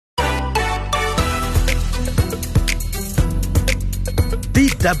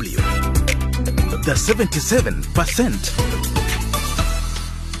DW, the 77%.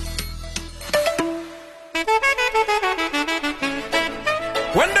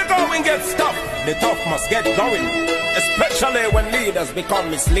 When the going gets tough, the tough must get going. Especially when leaders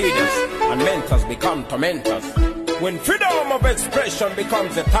become misleaders and mentors become tormentors. When freedom of expression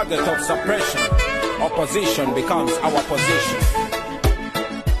becomes a target of suppression, opposition becomes our position.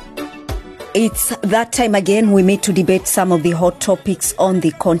 It's that time again. We meet to debate some of the hot topics on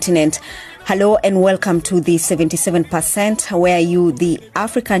the continent. Hello and welcome to the 77%, where you, the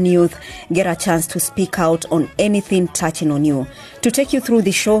African youth, get a chance to speak out on anything touching on you. To take you through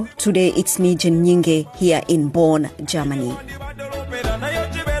the show today, it's me, Jen Nyinge, here in Bonn, Germany.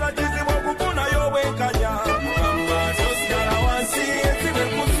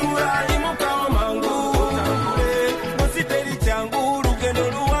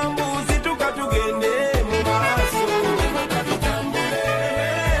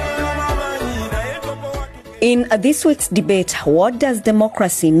 In this week's debate, what does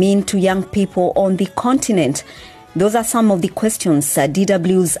democracy mean to young people on the continent? Those are some of the questions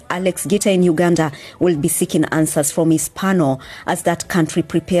DW's Alex Gita in Uganda will be seeking answers from his panel as that country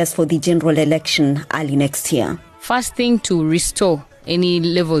prepares for the general election early next year. First thing to restore any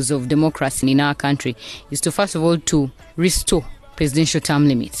levels of democracy in our country is to, first of all, to restore presidential term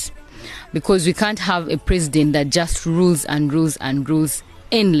limits. Because we can't have a president that just rules and rules and rules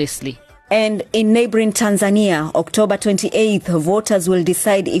endlessly. And in neighboring Tanzania, October 28th, voters will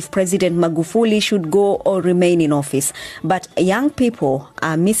decide if President Magufuli should go or remain in office. But young people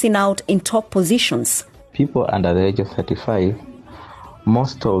are missing out in top positions. People under the age of 35,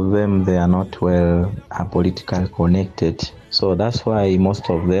 most of them, they are not well politically connected. So that's why most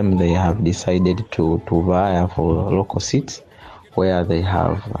of them, they have decided to vie for local seats where they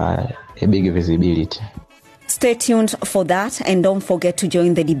have a big visibility. Stay tuned for that, and don't forget to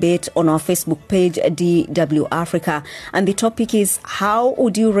join the debate on our Facebook page, DW Africa. And the topic is, how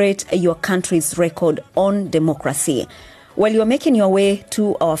would you rate your country's record on democracy? While you're making your way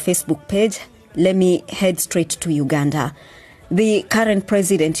to our Facebook page, let me head straight to Uganda. The current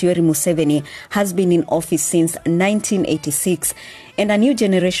president, Yoweri Museveni, has been in office since 1986, and a new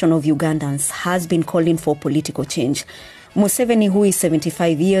generation of Ugandans has been calling for political change. Museveni, who is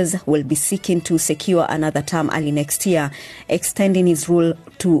 75 years, will be seeking to secure another term early next year, extending his rule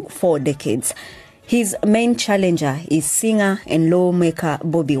to 4 decades. His main challenger is singer and lawmaker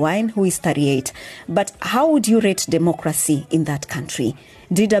Bobi Wine, who is 38. But how would you rate democracy in that country?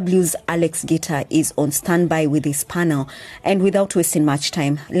 DW's Alex Gita is on standby with his panel, and without wasting much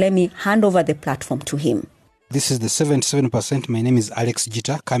time, let me hand over the platform to him. This is the 77%. My name is Alex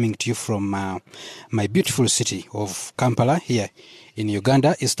Gita, coming to you from my beautiful city of Kampala here in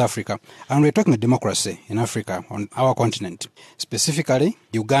Uganda, East Africa. And we're talking about democracy in Africa, on our continent. Specifically,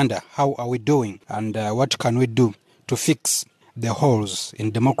 Uganda, how are we doing? And what can we do to fix the holes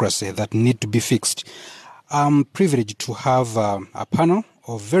in democracy that need to be fixed? I'm privileged to have a panel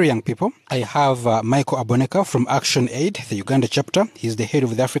of very young people. I have Michael Aboneka from Action Aid, the Uganda chapter. He's the head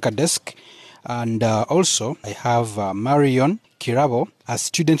of the Africa desk. And also, I have Marion Kirabo, a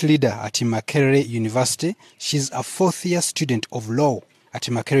student leader at Makerere University. She's a 4th-year student of law at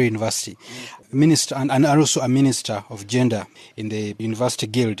Makerere University. Minister and also a minister of gender in the University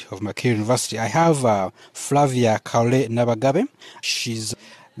Guild of Makerere University. I have Flavia Kaole Nabagabe. She's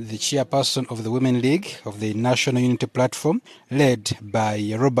the chairperson of the Women League of the National Unity Platform, led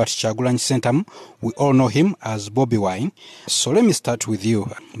by Robert Kyagulanyi Ssentamu. We all know him as Bobi Wine. So let me start with you,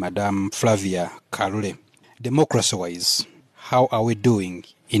 Madam Flavia Kaole. Democracy-wise, how are we doing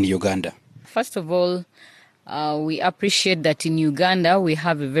in Uganda? First of all, we appreciate that in Uganda we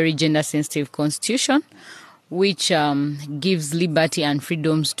have a very gender-sensitive constitution, which gives liberty and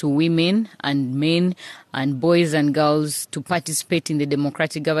freedoms to women and men and boys and girls to participate in the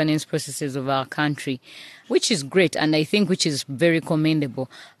democratic governance processes of our country, which is great and I think which is very commendable.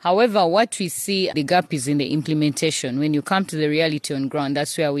 However, what we see, the gap is in the implementation. When you come to the reality on ground,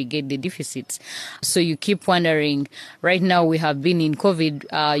 that's where we get the deficits. So you keep wondering, right now we have been in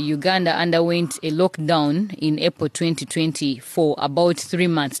COVID. Uganda underwent a lockdown in April 2020 for about 3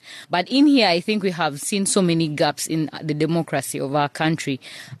 months. But in here, I think we have seen so many gaps in the democracy of our country,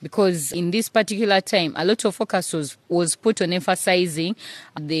 because in this particular time, a lot of focus was put on emphasizing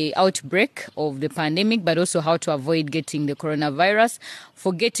the outbreak of the pandemic, but also how to avoid getting the coronavirus,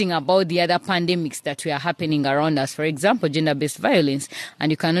 forgetting about the other pandemics that were happening around us. For example, gender-based violence.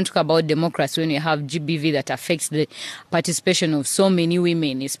 And you cannot talk about democracy when you have GBV that affects the participation of so many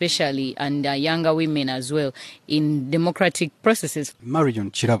women, especially, and younger women as well, in democratic processes.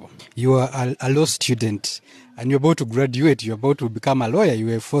 Marion Chirabo, you are a law student and you're about to graduate, you're about to become a lawyer,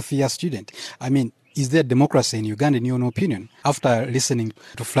 you're a fourth-year student. I mean, is there democracy in Uganda, in your own opinion, after listening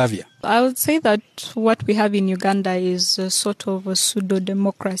to Flavia? I would say that what we have in Uganda is a sort of a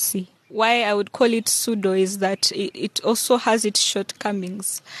pseudo-democracy. Why I would call it pseudo is that it also has its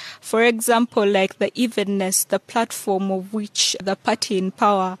shortcomings. For example, like the evenness, the platform of which the party in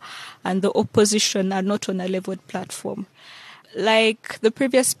power and the opposition are not on a leveled platform. Like the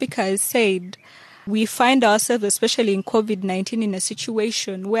previous speaker has said, we find ourselves, especially in COVID-19, in a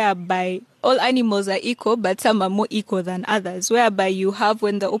situation whereby all animals are equal, but some are more equal than others, whereby you have,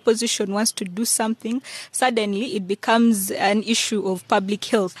 when the opposition wants to do something, suddenly it becomes an issue of public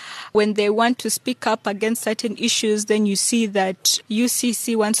health. When they want to speak up against certain issues, then you see that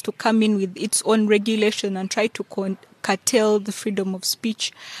UCC wants to come in with its own regulation and try to curtail the freedom of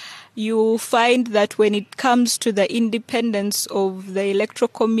speech. You find that when it comes to the independence of the Electoral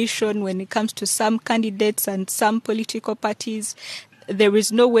Commission, when it comes to some candidates and some political parties, there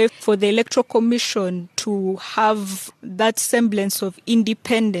is no way for the Electoral Commission to have that semblance of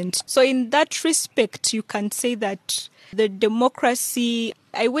independence. So in that respect, you can say that the democracy,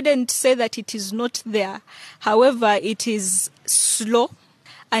 I wouldn't say that it is not there. However, it is slow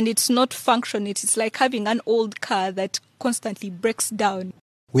and it's not functional. It's like having an old car that constantly breaks down.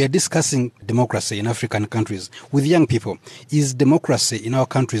 We are discussing democracy in African countries with young people. Is democracy in our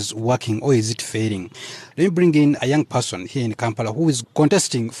countries working or is it failing? Let me bring in a young person here in Kampala who is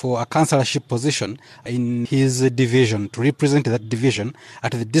contesting for a councillorship position in his division, to represent that division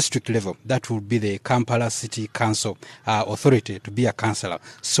at the district level. That would be the Kampala City Council authority to be a councillor.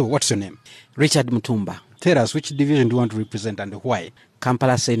 So what's your name? Richard Mutumba. Tell us, which division do you want to represent and why?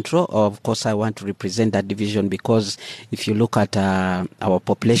 Kampala Central, of course, I want to represent that division because if you look at our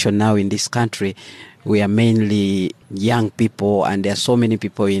population now in this country, we are mainly young people, and there are so many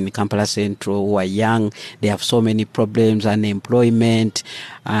people in Kampala Central who are young. They have so many problems, unemployment,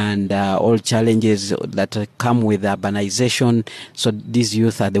 and all challenges that come with urbanization. So these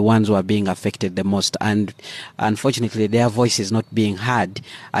youth are the ones who are being affected the most. And unfortunately, their voice is not being heard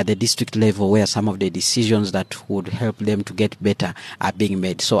at the district level, where some of the decisions that would help them to get better are being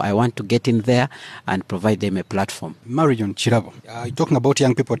made. So I want to get in there and provide them a platform. Marion Chirabo, talking about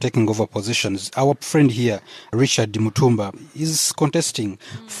young people taking over positions, our friend here, Richard Mutumba, is contesting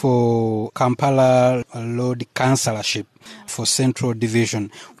for Kampala Lord Councillorship for Central Division.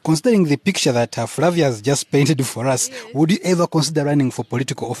 Considering the picture that Flavia has just painted for us, would you ever consider running for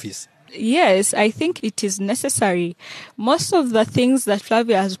political office? Yes, I think it is necessary. Most of the things that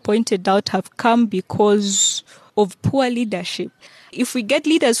Flavia has pointed out have come because of poor leadership. If we get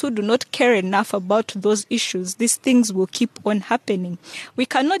leaders who do not care enough about those issues, these things will keep on happening. We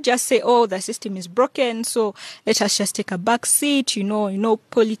cannot just say, oh, the system is broken, so let us just take a back seat. You know,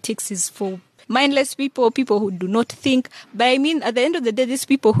 politics is for mindless people who do not think. But I mean, at the end of the day, these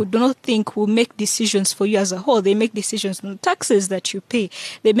people who do not think will make decisions for you as a whole. They make decisions on the taxes that you pay.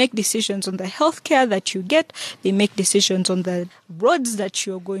 They make decisions on the healthcare that you get. They make decisions on the roads that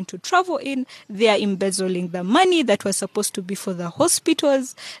you're going to travel in. They are embezzling the money that was supposed to be for the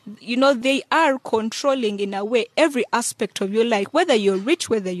hospitals. You know, they are controlling, in a way, every aspect of your life, whether you're rich,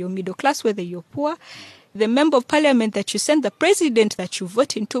 whether you're middle class, whether you're poor. The member of parliament that you send, the president that you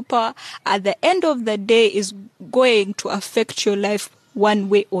vote into power, at the end of the day is going to affect your life one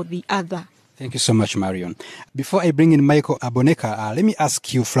way or the other. Thank you so much, Marion. Before I bring in Michael Aboneka, let me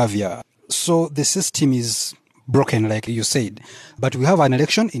ask you, Flavia. So the system is broken, like you said, but we have an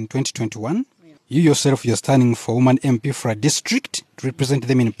election in 2021. You yourself, you're standing for woman MP for a district to represent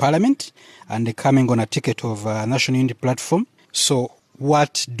them in parliament and coming on a ticket of a National Unity Platform. So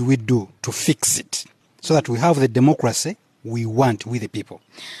what do we do to fix it so that we have the democracy we want with the people?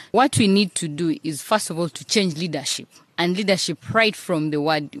 What we need to do is, first of all, to change leadership, and leadership right from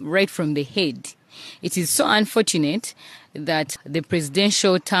the head. It is so unfortunate that the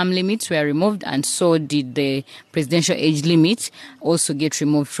presidential term limits were removed, and so did the presidential age limit also get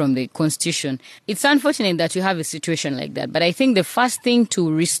removed from the constitution. It's unfortunate that you have a situation like that, but I think the first thing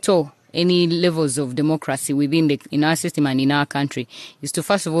to restore any levels of democracy in our system and in our country is to,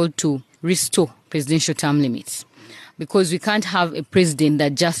 first of all, to restore presidential term limits. Because we can't have a president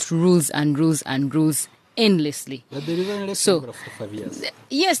that just rules and rules and rules endlessly. But there is an election So, after 5 years.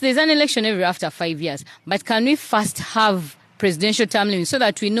 Yes, there's an election every after 5 years. But can we first have presidential term limits so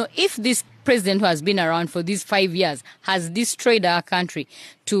that we know if this president who has been around for these 5 years has destroyed our country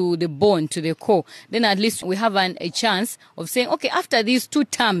to the bone, to the core, then at least we have a chance of saying, okay, after these 2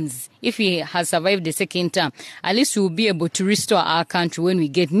 terms, if he has survived the second term, at least we will be able to restore our country when we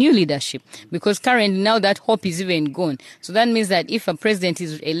get new leadership. Because currently now that hope is even gone. So that means that if a president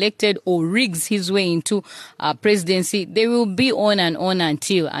is elected or rigs his way into presidency, they will be on and on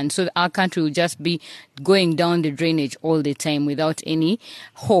until, and so our country will just be going down the drainage all the time without any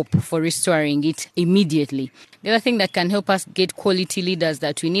hope for restoring it immediately. The other thing that can help us get quality leaders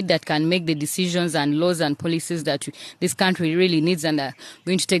that we need, that can make the decisions and laws and policies that this country really needs and are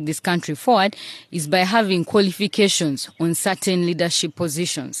going to take this country forward, is by having qualifications on certain leadership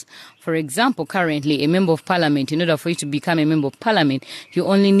positions. For example, currently, a member of parliament, in order for you to become a member of parliament, you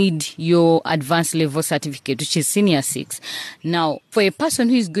only need your advanced level certificate, which is senior 6. Now, for a person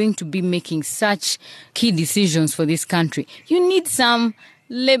who is going to be making such key decisions for this country, you need some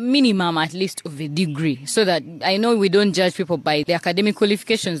minimum at least of a degree, so that I know we don't judge people by the academic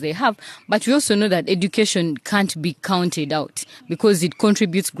qualifications they have, but we also know that education can't be counted out because it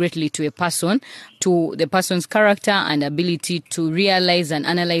contributes greatly to a person, to the person's character and ability to realize and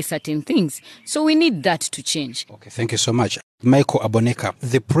analyze certain things. So we need that to change. Okay, thank you so much. Michael Aboneka,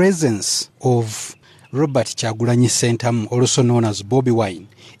 the presence of Robert Kyagulanyi Ssentamu, also known as Bobi Wine,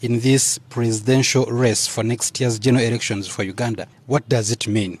 in this presidential race for next year's general elections for Uganda, what does it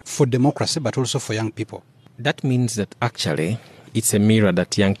mean for democracy but also for young people? That means that actually it's a mirror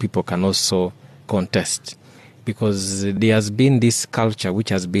that young people can also contest, because there has been this culture which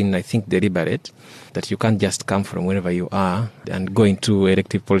has been, I think, deliberate, that you can't just come from wherever you are and go into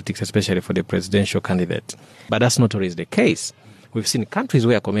elective politics, especially for the presidential candidate. But that's not always the case. We've seen countries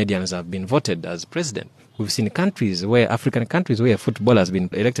where comedians have been voted as president. We've seen countries where, African countries where football has been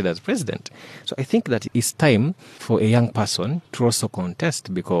elected as president. So I think that it's time for a young person to also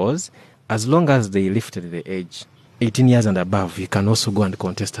contest, because as long as they lifted the age, 18 years and above, you can also go and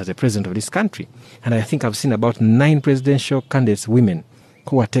contest as a president of this country. And I think I've seen about 9 presidential candidates, women,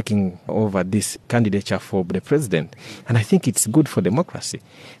 who are taking over this candidature for the president. And I think it's good for democracy,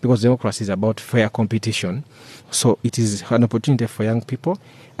 because democracy is about fair competition. So it is an opportunity for young people.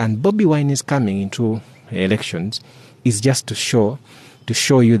 And Bobi Wine is coming into elections is just to show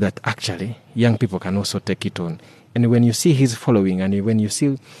you that actually young people can also take it on. And when you see his following and when you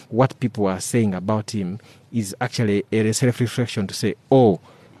see what people are saying about him, is actually a self-reflection to say, oh,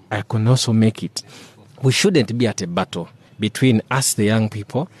 I can also make it. We shouldn't be at a battle between us, the young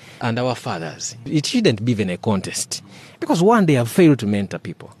people, and our fathers. It shouldn't be even a contest, because one, they have failed to mentor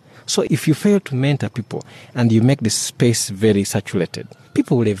people. So if you fail to mentor people and you make the space very saturated,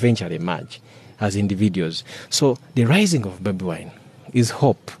 people will eventually emerge as individuals. So the rising of Bobi Wine is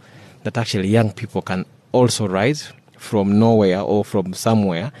hope that actually young people can also rise from nowhere or from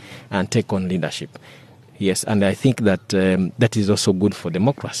somewhere and take on leadership. Yes, and I think that that is also good for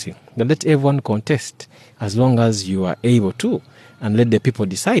democracy. Now, let everyone contest as long as you are able to, and let the people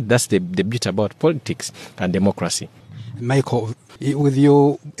decide. That's the beauty about politics and democracy. Michael, with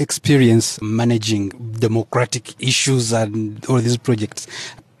your experience managing democratic issues and all these projects,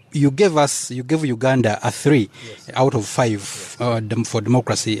 you gave Uganda a 3 out of 5 for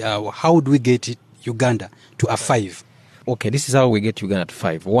democracy. How do we get Uganda to a 5? Okay, this is how we get Uganda to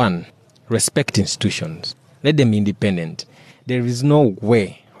 5. 1, respect institutions. Let them be independent. There is no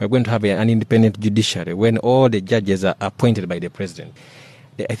way we're going to have an independent judiciary when all the judges are appointed by the president.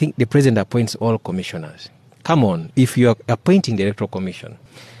 I think the president appoints all commissioners. Come on, if you are appointing the Electoral Commission,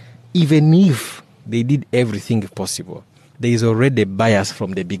 even if they did everything possible, there is already bias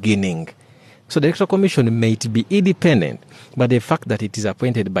from the beginning. So the Electoral Commission may be independent, but the fact that it is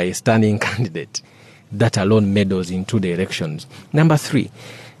appointed by a standing candidate, that alone meddles into the elections. Number 3,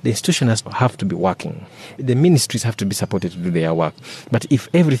 the institutions have to be working. The ministries have to be supported to do their work. But if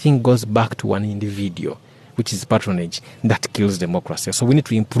everything goes back to one individual, which is patronage, that kills democracy. So we need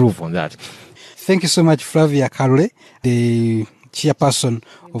to improve on that. Thank you so much, Flavia Karule, the chairperson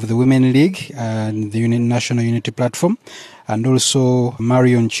of the Women League and the National Unity Platform, and also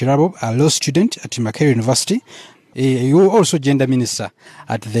Marion Chirabo, a law student at Makerere University. You are also gender minister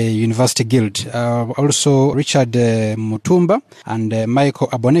at the University Guild. Also Richard Mutumba and Michael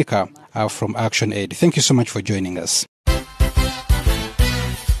Aboneka from Action Aid. Thank you so much for joining us.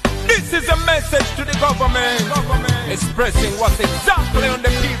 This is a message to the government, expressing what's exactly on the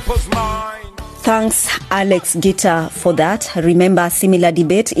people's mind. Thanks, Alex Gita, for that. Remember, similar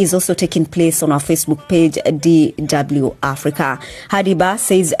debate is also taking place on our Facebook page, DW Africa. Hadiba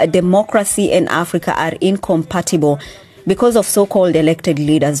says democracy and Africa are incompatible because of so-called elected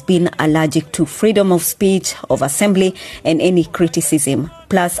leaders being allergic to freedom of speech, of assembly, and any criticism.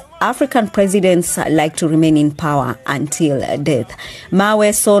 Plus, African presidents like to remain in power until death.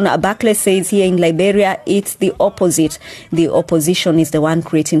 Mawe Son Bakle says here in Liberia, it's the opposite. The opposition is the one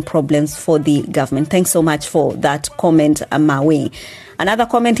creating problems for the government. Thanks so much for that comment, Mawe. Another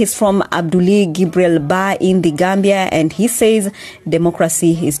comment is from Abduli Gibril Ba in the Gambia, and he says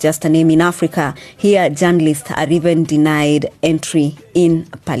democracy is just a name in Africa. Here, journalists are even denied entry in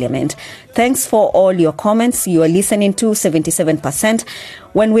parliament. Thanks for all your comments. You are listening to 77%.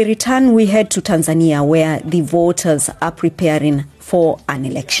 When we return, we head to Tanzania, where the voters are preparing for an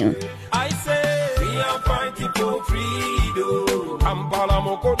election. I say we are fighting for freedom. Kampala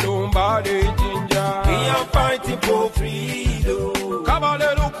Mokotumba de Jinja. We are fighting for freedom.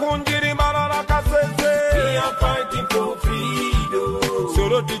 Kabalelu Kunjiri Marara Kasese. We are fighting for freedom.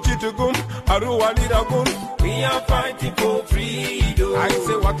 Soro Dichitugum, Aruwaliragun. We are fighting for freedom. I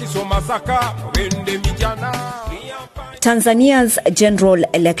say Wakiso Masaka, Wende Mijana. Tanzania's general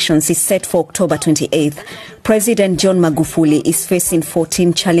elections is set for October 28th. President John Magufuli is facing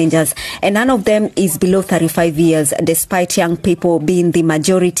 14 challengers, and none of them is below 35 years, despite young people being the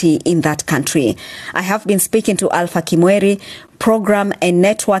majority in that country. I have been speaking to Alpha Kimweri, Program and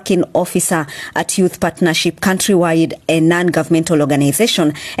Networking Officer at Youth Partnership Countrywide, a non-governmental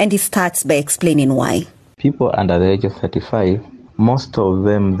organization, and he starts by explaining why. People under the age of 35, most of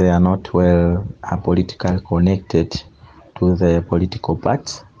them, they are not well politically connected to the political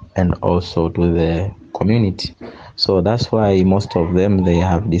parties and also to the community. So that's why most of them, they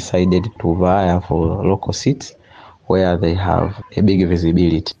have decided to vie for local seats where they have a big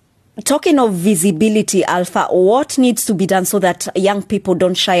visibility. Talking of visibility, Alpha, what needs to be done so that young people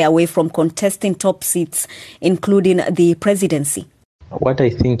don't shy away from contesting top seats, including the presidency? What I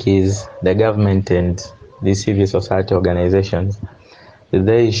think is the government and the civil society organizations,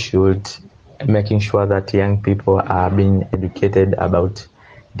 they should making sure that young people are being educated about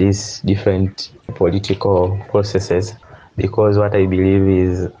these different political processes, because what I believe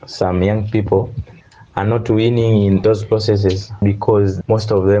is some young people are not winning in those processes because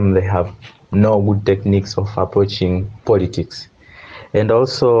most of them, they have no good techniques of approaching politics. And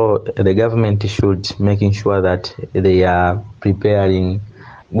also the government should making sure that they are preparing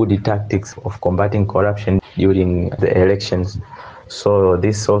good tactics of combating corruption during the elections. So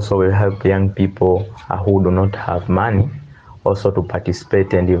this also will help young people who do not have money also to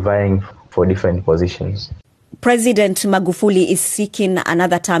participate and vying for different positions. President Magufuli is seeking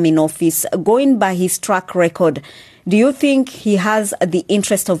another term in office. Going by his track record, do you think he has the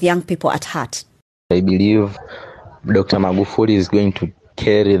interest of young people at heart? I believe Dr. Magufuli is going to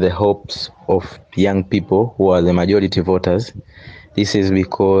carry the hopes of young people who are the majority voters. This is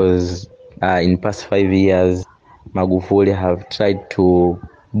because in past 5 years, Magufuli have tried to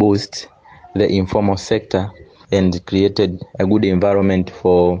boost the informal sector and created a good environment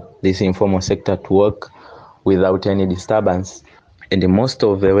for this informal sector to work without any disturbance. And most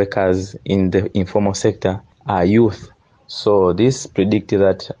of the workers in the informal sector are youth. So this predicts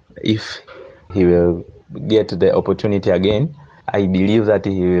that if he will get the opportunity again, I believe that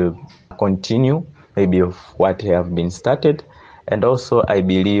he will continue maybe of what have been started. And also I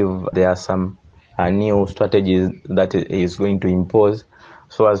believe there are some new strategies that he is going to impose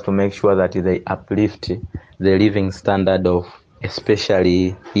so as to make sure that they uplift the living standard of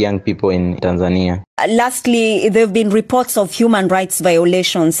especially young people in Tanzania. Lastly, there have been reports of human rights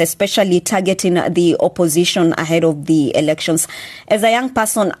violations, especially targeting the opposition ahead of the elections. As a young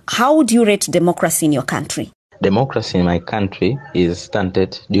person, how would you rate democracy in your country? Democracy in my country is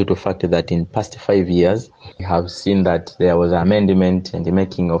stunted due to the fact that in past 5 years, we have seen that there was an amendment and the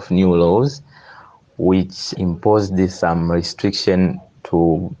making of new laws which imposed some restriction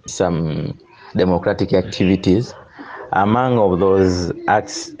to some democratic activities. Among of those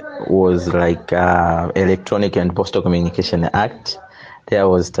acts was like Electronic and Postal Communication Act. There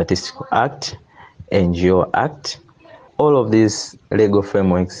was Statistical Act, NGO Act. All of these legal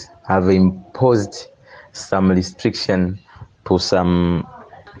frameworks have imposed some restriction to some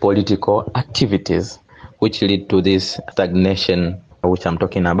political activities, which lead to this stagnation which I'm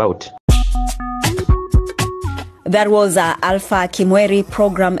talking about. That was Alpha Kimweri,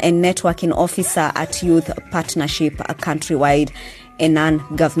 Program and Networking Officer at Youth Partnership Countrywide, a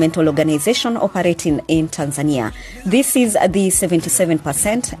non-governmental organization operating in Tanzania. This is the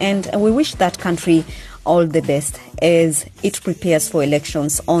 77%, and we wish that country all the best as it prepares for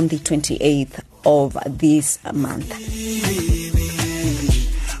elections on the 28th of this month.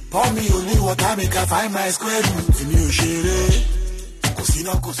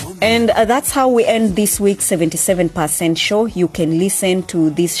 And that's how we end this week's 77% show. You can listen to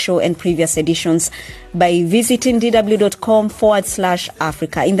this show and previous editions by visiting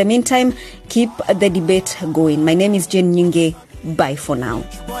dw.com/Africa. In the meantime, keep the debate going. My name is Jen Nyinge. Bye for now.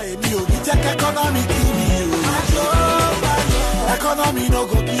 Economy no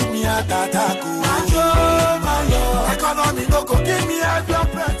go give me a tataku. Economy no go give me a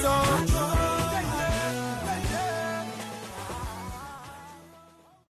blood pressure.